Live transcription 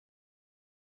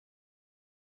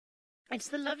It's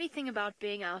the lovely thing about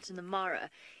being out in the Mara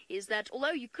is that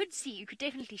although you could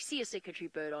definitely see a secretary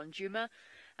bird on Djuma,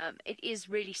 it is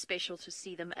really special to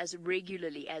see them as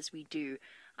regularly as we do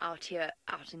out here,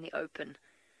 out in the open.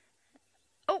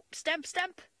 Oh, stamp,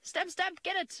 stamp, stamp, stamp,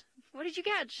 get it! What did you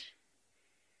catch?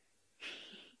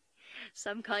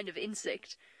 Some kind of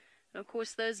insect. And of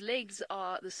course, those legs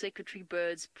are the secretary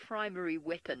bird's primary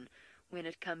weapon when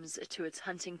it comes to its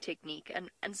hunting technique.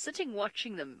 And sitting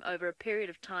watching them over a period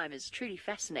of time is truly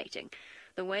fascinating.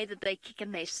 The way that they kick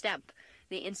and they stamp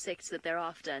the insects that they're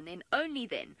after, and then only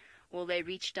then will they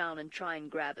reach down and try and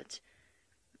grab it.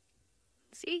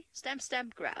 See? Stamp,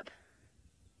 stamp, grab.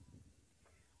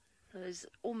 Those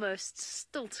almost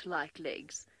stilt-like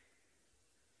legs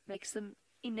makes them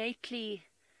innately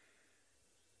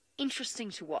interesting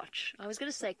to watch. I was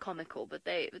going to say comical, but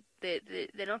they're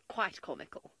not quite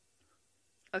comical.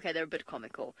 Okay, they're a bit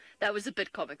comical. That was a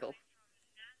bit comical.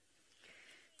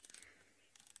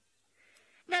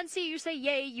 Nancy, you say,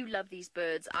 yay, you love these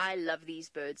birds. I love these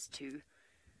birds too.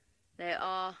 They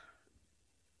are...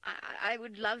 I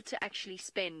would love to actually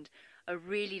spend a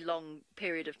really long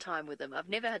period of time with them. I've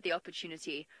never had the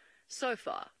opportunity so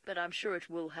far, but I'm sure it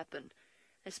will happen.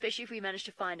 Especially if we manage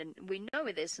to find, and we know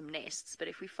where there's some nests, but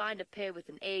if we find a pair with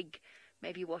an egg,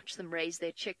 maybe watch them raise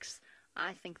their chicks,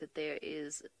 I think that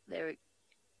they're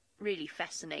really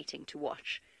fascinating to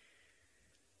watch.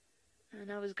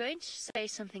 And I was going to say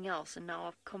something else, and now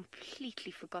I've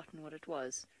completely forgotten what it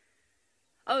was.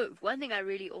 Oh, one thing I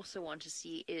really also want to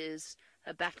see is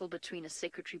a battle between a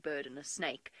secretary bird and a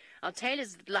snake. Our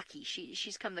Taylor's lucky.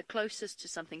 She's come the closest to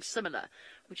something similar,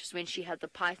 which is when she had the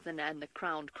python and the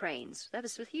crowned cranes. That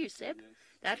was with you, Seb? Yes.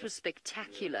 That was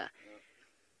spectacular. Yeah.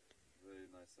 Very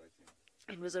nice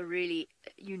sighting. It was a really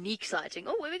unique sighting.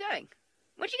 Oh, where are we going?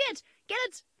 What'd you get? Get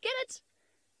it! Get it!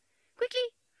 Quickly!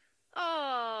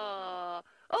 Oh!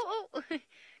 Oh, oh! Go,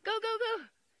 go, go!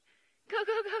 Go,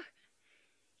 go, go!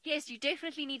 Yes, you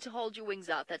definitely need to hold your wings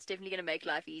out. That's definitely going to make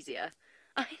life easier.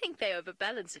 I think they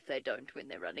overbalance if they don't when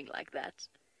they're running like that.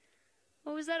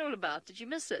 What was that all about? Did you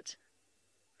miss it?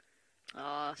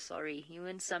 Ah, sorry. You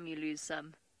win some, you lose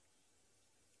some.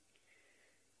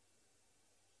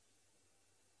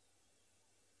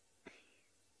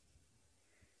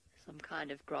 Some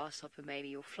kind of grasshopper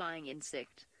maybe, or flying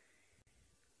insect.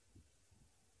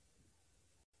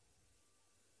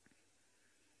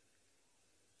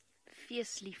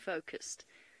 Fiercely focused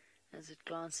as it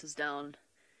glances down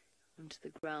onto the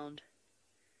ground.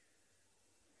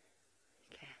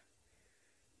 Okay.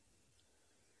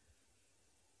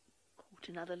 Caught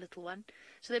another little one.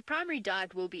 So their primary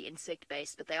diet will be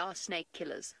insect-based, but they are snake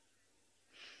killers.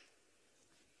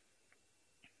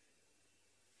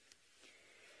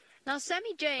 Now,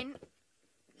 Sammy Jane,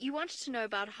 you wanted to know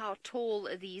about how tall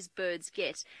these birds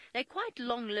get. They're quite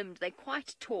long-limbed, they're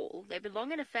quite tall. They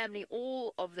belong in a family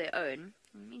all of their own.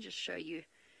 Let me just show you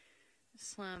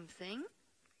something.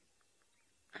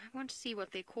 I want to see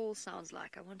what their call sounds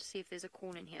like. I want to see if there's a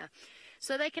call in here.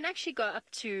 So they can actually go up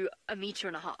to 1.5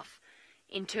 meters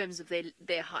in terms of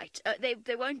their height.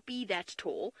 They won't be that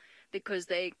tall because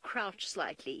they crouch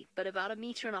slightly, but about 1.5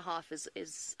 meters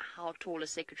is how tall a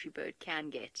secretary bird can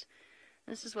get.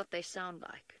 This is what they sound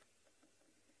like.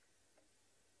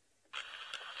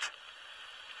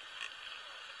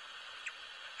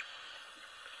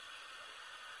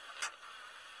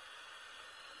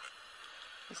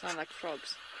 They sound like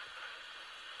frogs.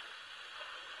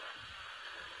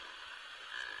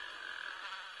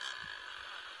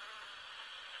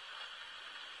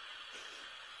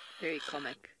 Very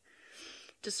comic.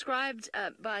 Described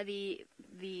by the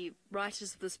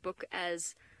writers of this book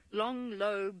as long,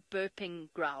 low, burping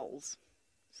growls.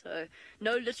 So,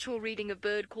 no literal reading of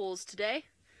bird calls today.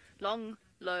 Long,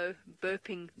 low,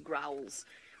 burping growls.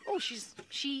 Oh,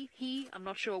 he, I'm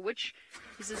not sure which,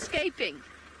 is escaping.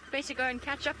 Better go and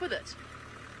catch up with it.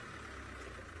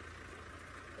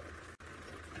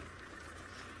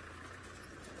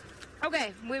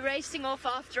 Okay, we're racing off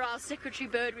after our secretary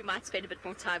bird. We might spend a bit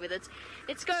more time with it.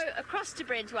 Let's go across to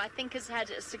Brent, who I think has had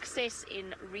success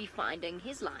in refinding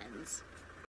his lions.